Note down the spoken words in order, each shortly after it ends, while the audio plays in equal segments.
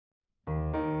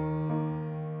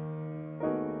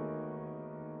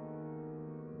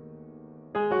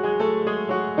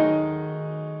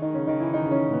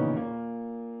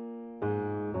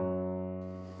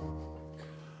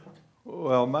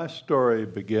my story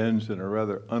begins in a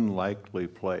rather unlikely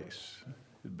place.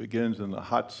 It begins in the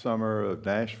hot summer of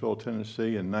Nashville,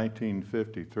 Tennessee in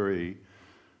 1953,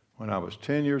 when I was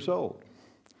 10 years old.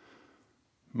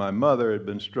 My mother had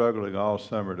been struggling all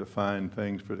summer to find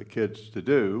things for the kids to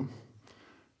do.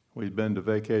 We'd been to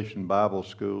Vacation Bible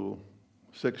School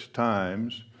 6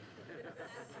 times,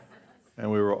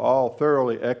 and we were all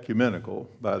thoroughly ecumenical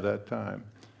by that time.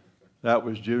 That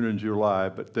was June and July,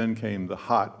 but then came the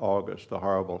hot August, the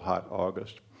horrible hot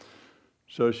August.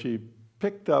 So she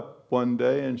picked up one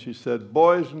day and she said,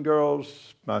 "Boys and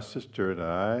girls, my sister and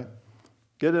I,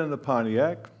 get in the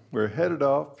Pontiac. We're headed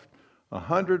off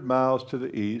 100 miles to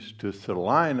the east to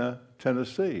Salina,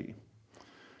 Tennessee,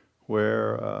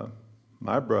 where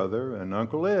my brother and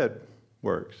Uncle Ed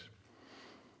works."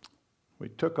 We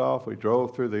took off. We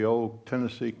drove through the old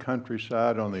Tennessee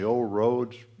countryside on the old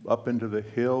roads up into the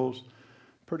hills.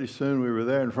 Pretty soon we were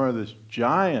there in front of this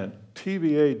giant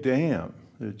TVA dam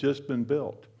that had just been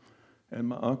built. And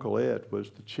my Uncle Ed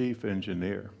was the chief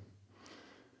engineer.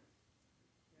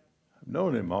 I've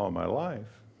known him all my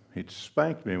life. He'd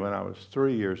spanked me when I was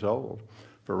 3 years old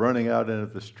for running out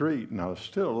into the street, and I was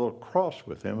still a little cross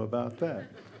with him about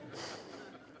that.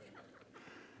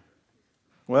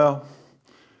 Well,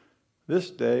 this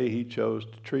day he chose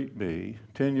to treat me,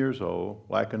 10 years old,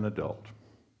 like an adult.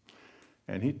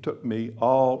 And he took me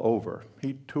all over.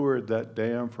 He toured that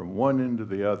dam from one end to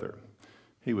the other.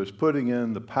 He was putting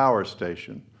in the power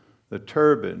station, the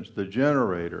turbines, the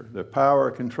generator, the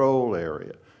power control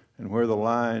area, and where the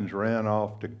lines ran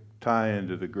off to tie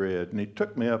into the grid. And he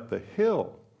took me up the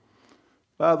hill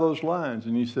by those lines,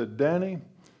 and he said, "Danny,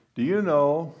 do you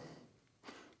know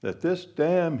that this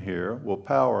dam here will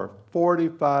power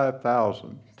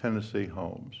 45,000 Tennessee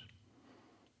homes?"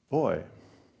 Boy,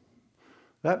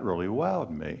 that really wowed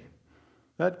me.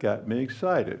 That got me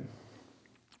excited.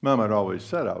 Mom had always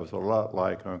said I was a lot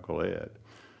like Uncle Ed,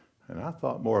 and I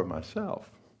thought more of myself.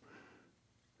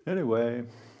 Anyway,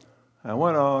 I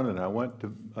went on and I went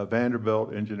to a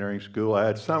Vanderbilt engineering school. I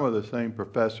had some of the same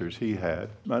professors he had.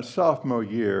 My sophomore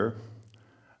year,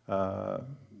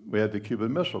 we had the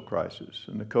Cuban Missile Crisis,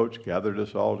 and the coach gathered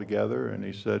us all together, and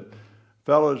he said,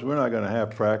 "Fellas, we're not going to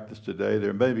have practice today.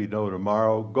 There may be no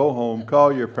tomorrow. Go home,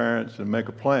 call your parents, and make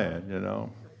a plan, you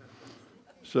know."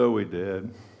 So we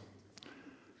did.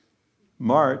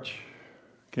 March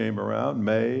came around,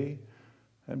 May,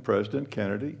 and President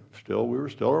Kennedy, we were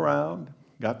still around,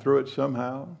 got through it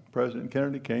somehow. President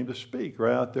Kennedy came to speak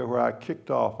right out there where I kicked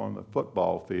off on the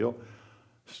football field.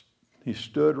 He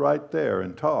stood right there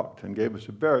and talked and gave us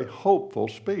a very hopeful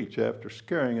speech after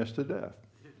scaring us to death.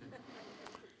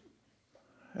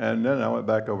 And then I went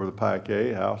back over to the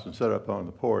Piquet house and sat up on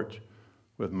the porch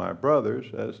with my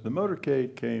brothers as the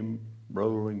motorcade came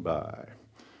rolling by.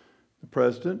 The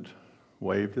president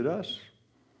waved at us.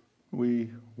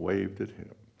 We waved at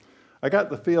him. I got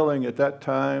the feeling at that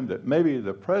time that maybe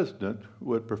the president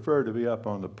would prefer to be up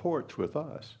on the porch with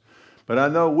us. But I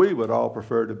know we would all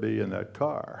prefer to be in that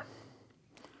car.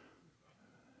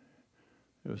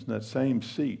 It was in that same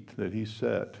seat that he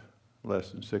sat less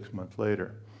than 6 months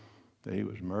later that he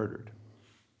was murdered.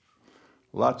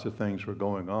 Lots of things were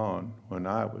going on when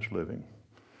I was living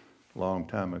a long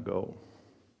time ago.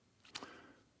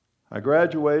 I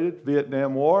graduated,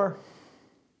 Vietnam War,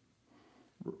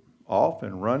 off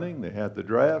and running. They had the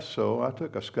draft, so I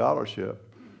took a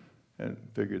scholarship and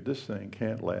figured this thing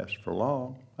can't last for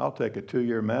long. I'll take a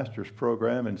 2-year master's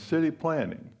program in city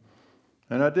planning.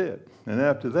 And I did. And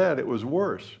after that, it was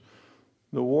worse.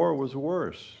 The war was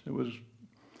worse.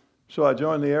 So I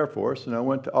joined the Air Force, and I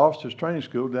went to officers training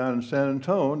school down in San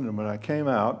Antonio. And when I came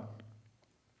out,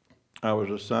 I was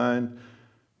assigned,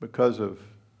 because of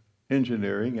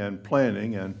engineering and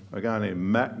planning and a guy named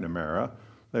McNamara,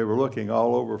 they were looking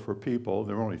all over for people.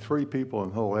 There were only 3 people in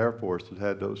the whole Air Force that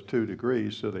had those 2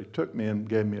 degrees, so they took me and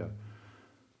gave me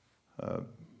a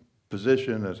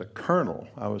position as a colonel.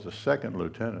 I was a 2nd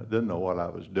lieutenant, didn't know what I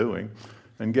was doing,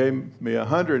 and gave me a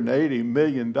 $180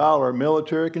 million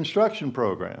military construction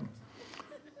program.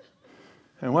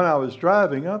 And when I was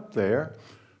driving up there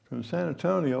from San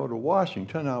Antonio to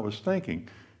Washington, I was thinking,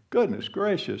 goodness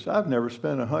gracious, I've never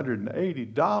spent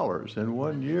 $180 in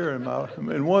 1 year,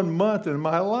 in 1 month in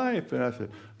my life. And I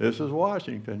said, this is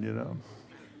Washington, you know.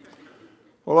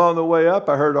 Well, on the way up,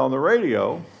 I heard on the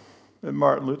radio that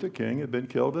Martin Luther King had been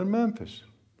killed in Memphis.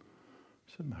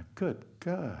 I said, my good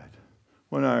God.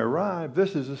 When I arrived,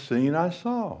 this is the scene I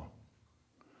saw.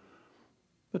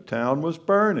 The town was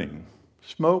burning,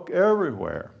 smoke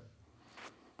everywhere.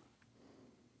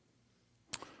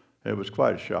 It was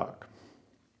quite a shock.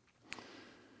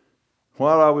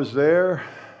 While I was there,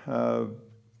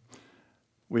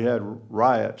 We had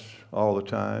riots all the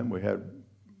time. We had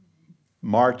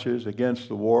marches against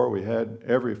the war. We had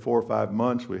every 4 or 5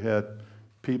 months, we had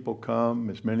people come,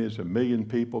 as many as 1 million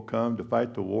people come to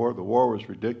fight the war. The war was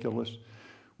ridiculous.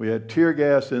 We had tear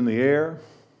gas in the air.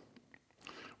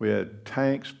 We had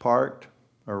tanks parked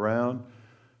around,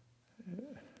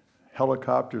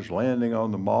 helicopters landing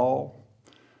on the mall.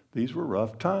 These were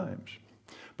rough times.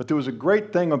 But there was a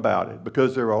great thing about it,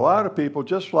 because there were a lot of people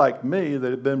just like me that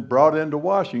had been brought into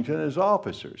Washington as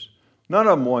officers. None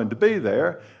of them wanted to be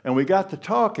there, and we got to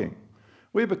talking.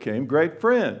 We became great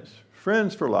friends,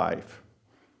 friends for life.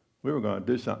 We were going to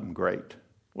do something great.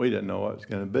 We didn't know what it was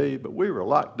going to be, but we were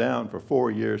locked down for 4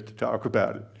 years to talk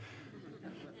about it.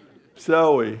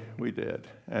 So we did,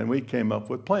 and we came up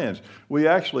with plans. We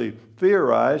actually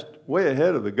theorized way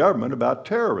ahead of the government about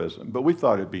terrorism, but we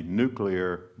thought it'd be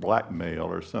nuclear blackmail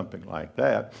or something like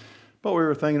that. But we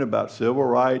were thinking about civil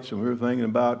rights, and we were thinking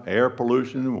about air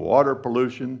pollution, water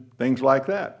pollution, things like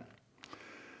that.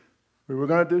 We were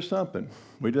going to do something.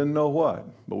 We didn't know what,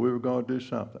 but we were going to do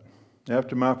something.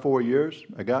 After my 4 years,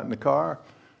 I got in the car,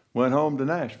 went home to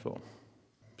Nashville.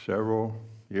 Several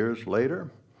years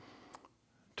later,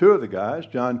 2 of the guys,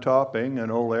 John Topping, an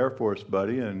old Air Force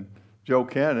buddy, and Joe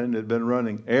Cannon, had been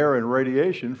running air and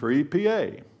radiation for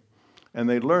EPA. And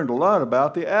they'd learned a lot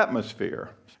about the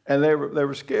atmosphere. And they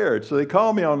were scared. So they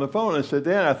called me on the phone and said,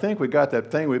 Dan, I think we got that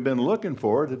thing we've been looking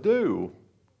for to do,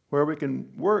 where we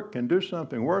can work and do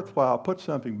something worthwhile, put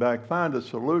something back, find a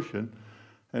solution,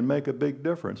 and make a big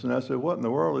difference. And I said, what in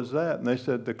the world is that? And they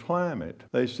said, the climate.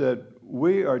 They said,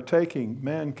 we are taking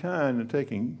mankind and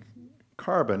taking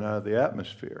carbon out of the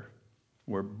atmosphere.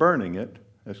 We're burning it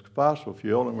as fossil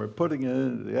fuel, and we're putting it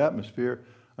into the atmosphere,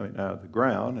 out of the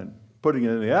ground, and putting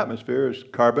it in the atmosphere as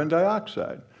carbon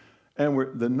dioxide.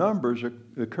 And the numbers,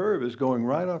 the curve is going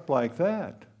right up like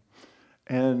that.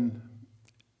 And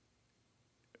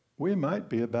we might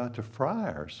be about to fry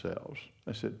ourselves.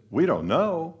 I said, we don't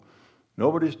know.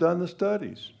 Nobody's done the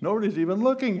studies. Nobody's even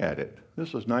looking at it.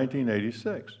 This was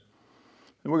 1986.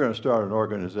 And we're going to start an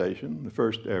organization, the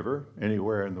first ever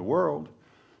anywhere in the world,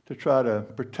 to try to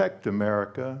protect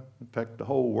America, protect the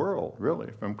whole world,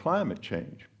 really, from climate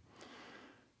change.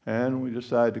 And we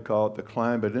decided to call it the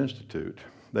Climate Institute.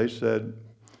 They said,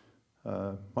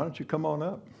 why don't you come on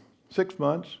up? 6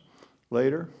 months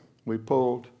later, we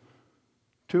pulled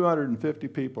 250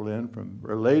 people in from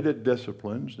related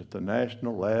disciplines at the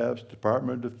national labs,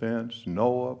 Department of Defense,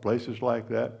 NOAA, places like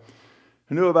that,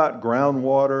 who knew about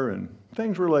groundwater and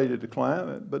things related to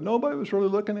climate, but nobody was really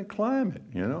looking at climate,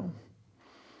 you know.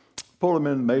 Pulled them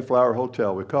in the Mayflower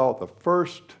Hotel. We call it the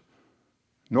first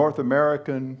North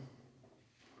American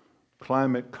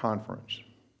Climate Conference.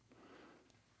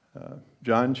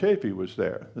 John Chafee was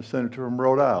there, the senator from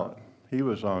Rhode Island. He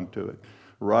was on to it.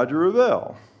 Roger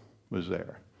Revelle was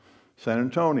there, San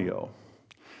Antonio.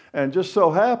 And just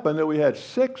so happened that we had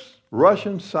 6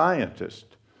 Russian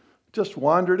scientists just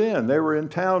wandered in. They were in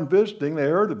town visiting, they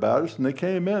heard about us, and they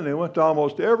came in. They went to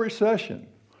almost every session.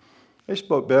 They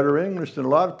spoke better English than a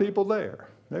lot of people there.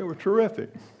 They were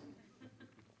terrific.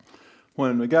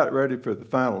 When we got ready for the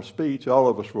final speech, all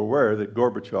of us were aware that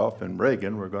Gorbachev and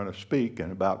Reagan were going to speak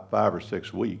in about 5 or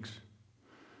 6 weeks.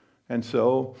 And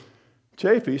so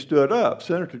Chafee stood up,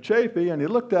 Senator Chafee, and he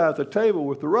looked out at the table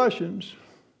with the Russians,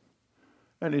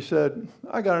 and he said,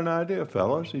 I got an idea,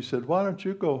 fellows. He said, why don't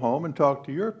you go home and talk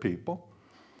to your people,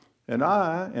 and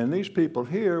I and these people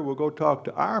here will go talk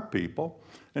to our people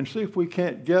and see if we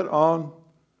can't get on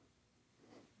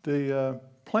the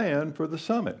plan for the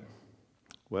summit.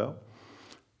 Well,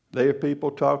 their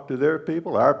people talked to their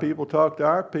people, our people talked to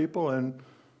our people, and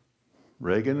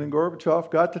Reagan and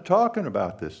Gorbachev got to talking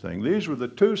about this thing. These were the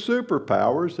 2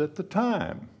 superpowers at the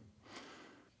time.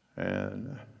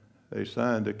 And they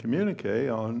signed a communique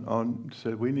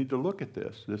said, we need to look at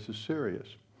this. This is serious.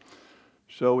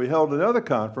 So we held another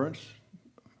conference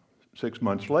 6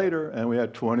 months later, and we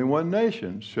had 21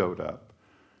 nations showed up.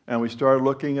 And we started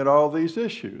looking at all these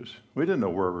issues. We didn't know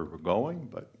where we were going,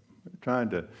 but we were trying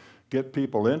to get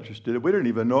people interested. We didn't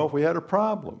even know if we had a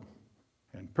problem.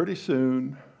 And pretty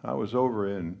soon, I was over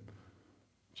in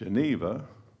Geneva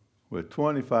with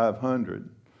 2,500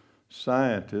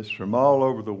 scientists from all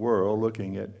over the world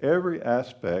looking at every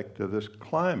aspect of this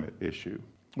climate issue.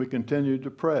 We continued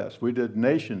to press. We did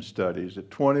nation studies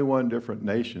at 21 different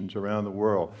nations around the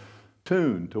world,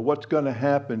 tuned to what's going to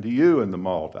happen to you in the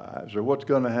Maldives, or what's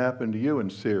going to happen to you in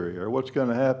Syria, or what's going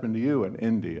to happen to you in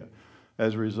India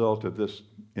as a result of this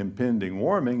impending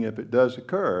warming, if it does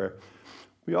occur.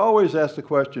 We always ask the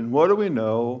question, what do we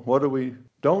know, what do we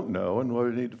don't know, and what do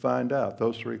we need to find out?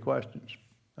 Those 3 questions.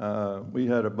 We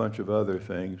had a bunch of other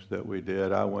things that we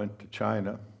did. I went to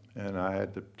China, and I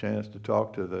had the chance to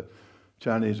talk to the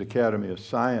Chinese Academy of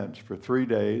Science for 3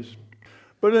 days.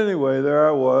 But anyway, there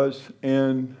I was,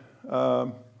 and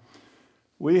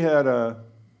we had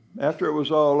after it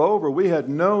was all over, we had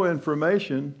no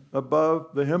information above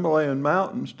the Himalayan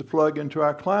mountains to plug into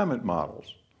our climate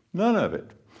models. None of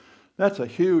it. That's a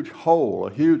huge hole,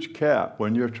 a huge gap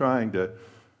when you're trying to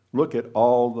look at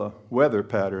all the weather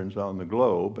patterns on the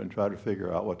globe and try to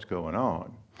figure out what's going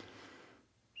on.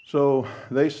 So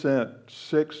they sent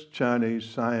 6 Chinese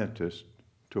scientists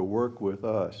to work with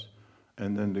us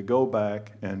and then to go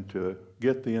back and to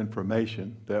get the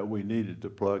information that we needed to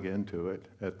plug into it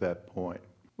at that point.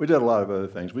 We did a lot of other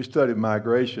things. We studied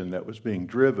migration that was being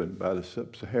driven by the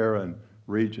sub-Saharan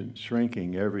region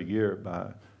shrinking every year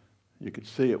by, you could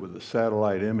see it with the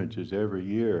satellite images every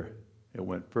year. It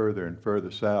went further and further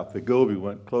south. The Gobi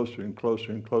went closer and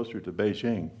closer and closer to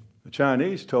Beijing. The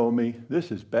Chinese told me,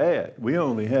 this is bad. We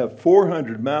only have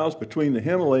 400 miles between the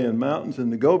Himalayan mountains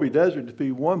and the Gobi Desert to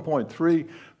feed 1.3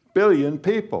 billion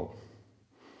people.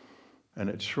 And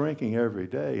it's shrinking every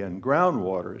day, and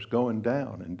groundwater is going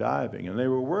down and diving, and they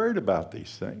were worried about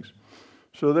these things.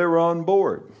 So they were on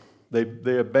board.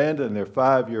 They abandoned their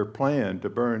 5-year plan to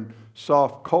burn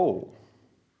soft coal,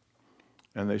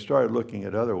 and they started looking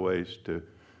at other ways to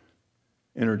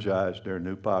energize their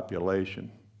new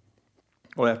population.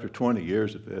 Well, after 20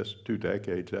 years of this, 2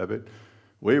 decades of it,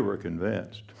 we were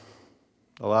convinced.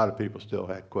 A lot of people still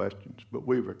had questions, but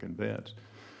we were convinced.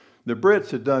 The Brits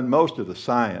had done most of the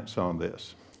science on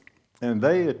this, and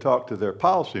they had talked to their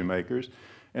policymakers,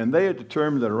 and they had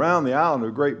determined that around the island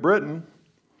of Great Britain,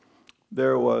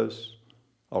 there was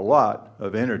a lot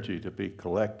of energy to be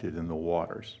collected in the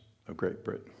waters of Great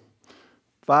Britain.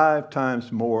 5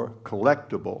 times more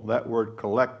collectible, that word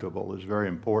collectible is very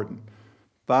important,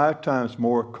 5 times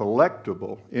more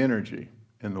collectible energy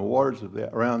in the waters of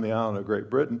around the island of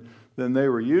Great Britain than they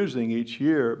were using each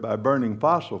year by burning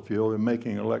fossil fuel and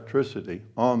making electricity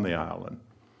on the island.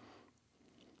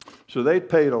 So they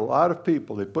paid a lot of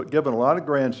people, given a lot of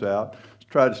grants out to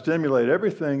try to stimulate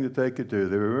everything that they could do.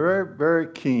 They were very, very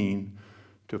keen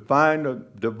to find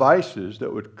devices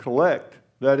that would collect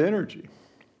that energy.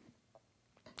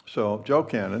 So Joe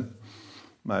Cannon,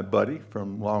 my buddy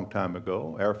from a long time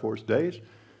ago, Air Force days,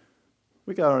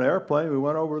 we got on an airplane, we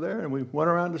went over there, and we went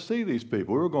around to see these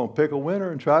people. We were going to pick a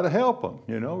winner and try to help them.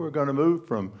 You know, we were going to move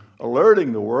from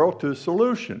alerting the world to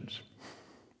solutions.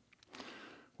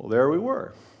 Well, there we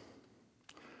were.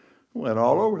 We went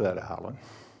all over that island.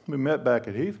 We met back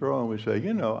at Heathrow, and we said,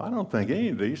 you know, I don't think any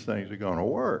of these things are going to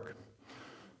work.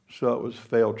 So it was a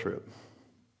failed trip.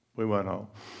 We went home.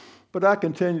 But I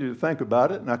continued to think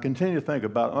about it, and I continued to think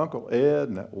about Uncle Ed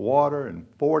and that water and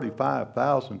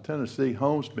 45,000 Tennessee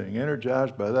homes being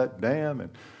energized by that dam, and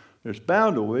there's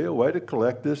bound to be a way to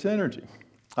collect this energy.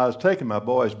 I was taking my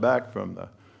boys back from the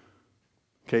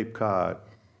Cape Cod,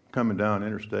 coming down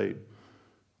interstate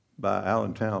by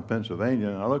Allentown, Pennsylvania,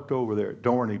 and I looked over there at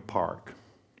Dorney Park,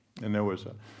 and there was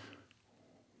a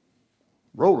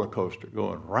roller coaster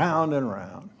going round and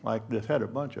round like this, had a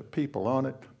bunch of people on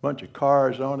it, a bunch of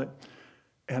cars on it.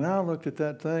 And I looked at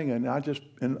that thing, and I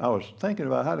was thinking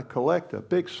about how to collect a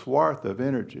big swath of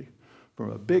energy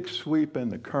from a big sweep in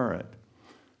the current.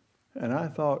 And I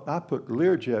thought, I put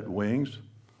Learjet wings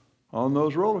on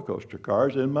those roller coaster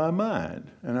cars in my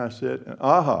mind. And I said,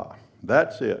 aha,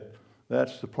 that's it.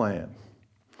 That's the plan.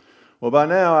 Well, by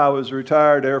now I was a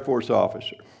retired Air Force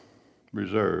officer,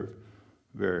 reserve.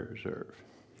 Very reserved.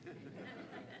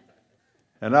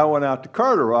 And I went out to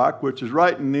Carter Rock, which is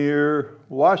right near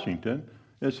Washington.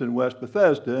 It's in West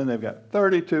Bethesda, and they've got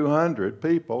 3,200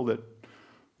 people that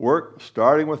work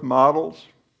starting with models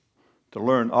to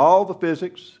learn all the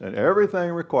physics and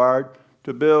everything required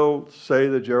to build, say,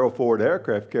 the Gerald Ford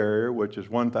aircraft carrier, which is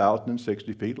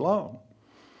 1,060 feet long.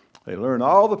 They learn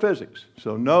all the physics,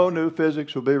 so no new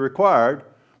physics will be required,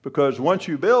 because once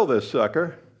you build this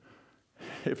sucker,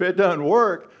 if it doesn't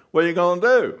work, what are you going to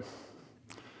do?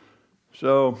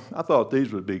 So I thought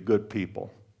these would be good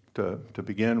people to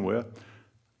begin with.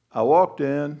 I walked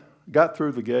in, got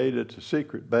through the gate. It's a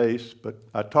secret base, but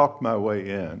I talked my way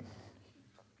in.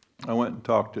 I went and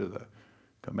talked to the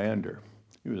commander.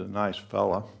 He was a nice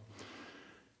fellow.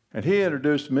 And he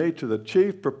introduced me to the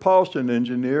chief propulsion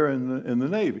engineer in the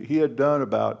Navy. He had done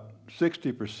about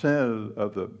 60%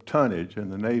 of the tonnage in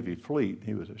the Navy fleet.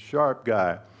 He was a sharp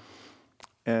guy.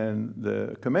 And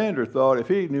the commander thought if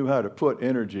he knew how to put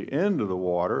energy into the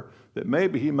water, that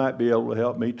maybe he might be able to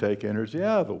help me take energy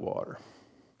out of the water.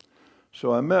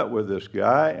 So I met with this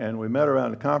guy, and we met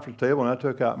around the conference table, and I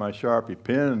took out my Sharpie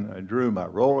pen, and I drew my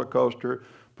roller coaster,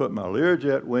 put my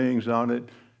Learjet wings on it,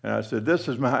 and I said, this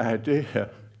is my idea.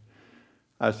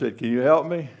 I said, can you help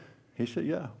me? He said,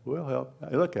 yeah, we'll help.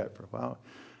 I looked at it for a while.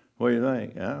 What do you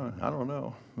think? I don't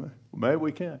know. Maybe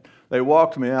we can. They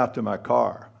walked me out to my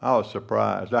car. I was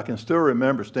surprised. I can still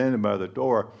remember standing by the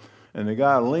door, and the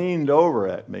guy leaned over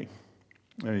at me,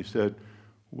 and he said,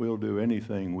 we'll do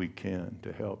anything we can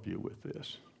to help you with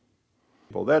this.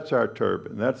 Well, that's our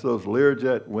turbine. That's those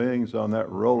Learjet wings on that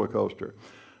roller coaster.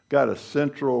 Got a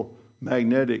central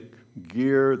magnetic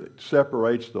gear that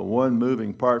separates the one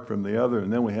moving part from the other,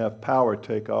 and then we have power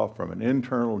takeoff from an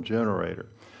internal generator.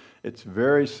 It's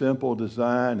very simple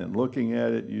design, and looking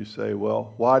at it, you say,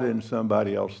 well, why didn't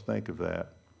somebody else think of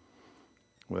that?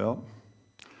 Well,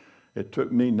 it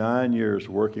took me 9 years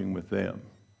working with them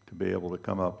to be able to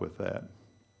come up with that.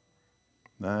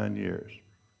 9 years.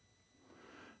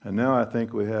 And now I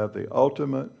think we have the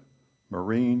ultimate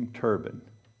marine turbine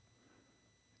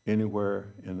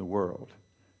anywhere in the world.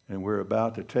 And we're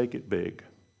about to take it big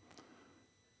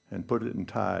and put it in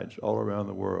tides all around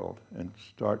the world and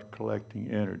start collecting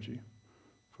energy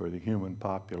for the human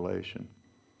population.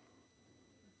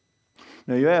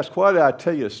 Now you ask, why did I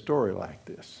tell you a story like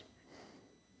this?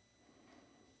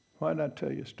 Why did I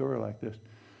tell you a story like this?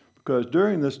 Because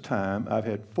during this time, I've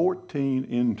had 14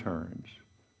 interns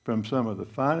from some of the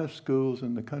finest schools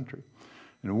in the country.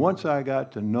 And once I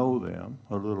got to know them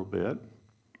a little bit,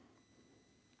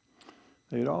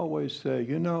 they'd always say,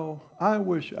 you know, I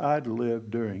wish I'd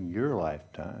lived during your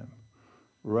lifetime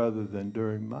rather than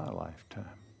during my lifetime.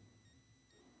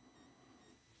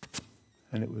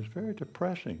 And it was very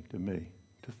depressing to me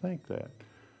to think that.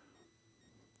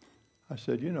 I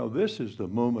said, you know, this is the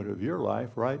moment of your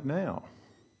life right now.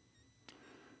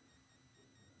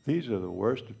 These are the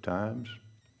worst of times,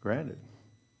 granted.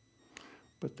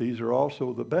 But these are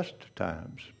also the best of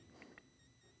times.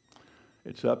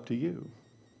 It's up to you.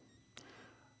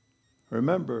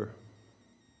 Remember,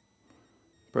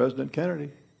 President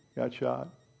Kennedy got shot.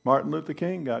 Martin Luther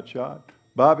King got shot.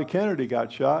 Bobby Kennedy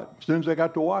got shot. As soon as I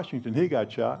got to Washington, he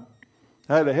got shot.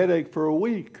 I had a headache for a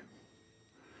week.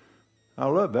 I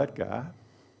love that guy.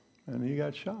 And he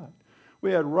got shot.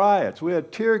 We had riots. We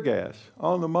had tear gas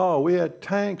on the mall. We had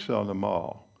tanks on the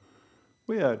mall.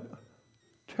 We had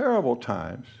terrible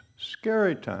times,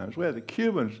 scary times. We had the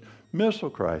Cuban Missile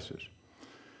Crisis.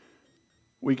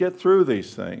 We get through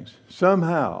these things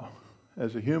somehow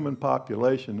as a human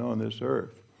population on this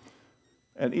earth.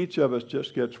 And each of us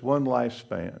just gets one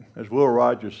lifespan. As Will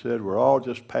Rogers said, we're all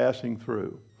just passing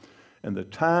through. And the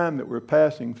time that we're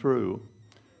passing through,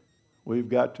 we've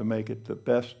got to make it the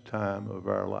best time of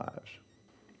our lives.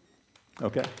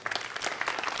 Okay?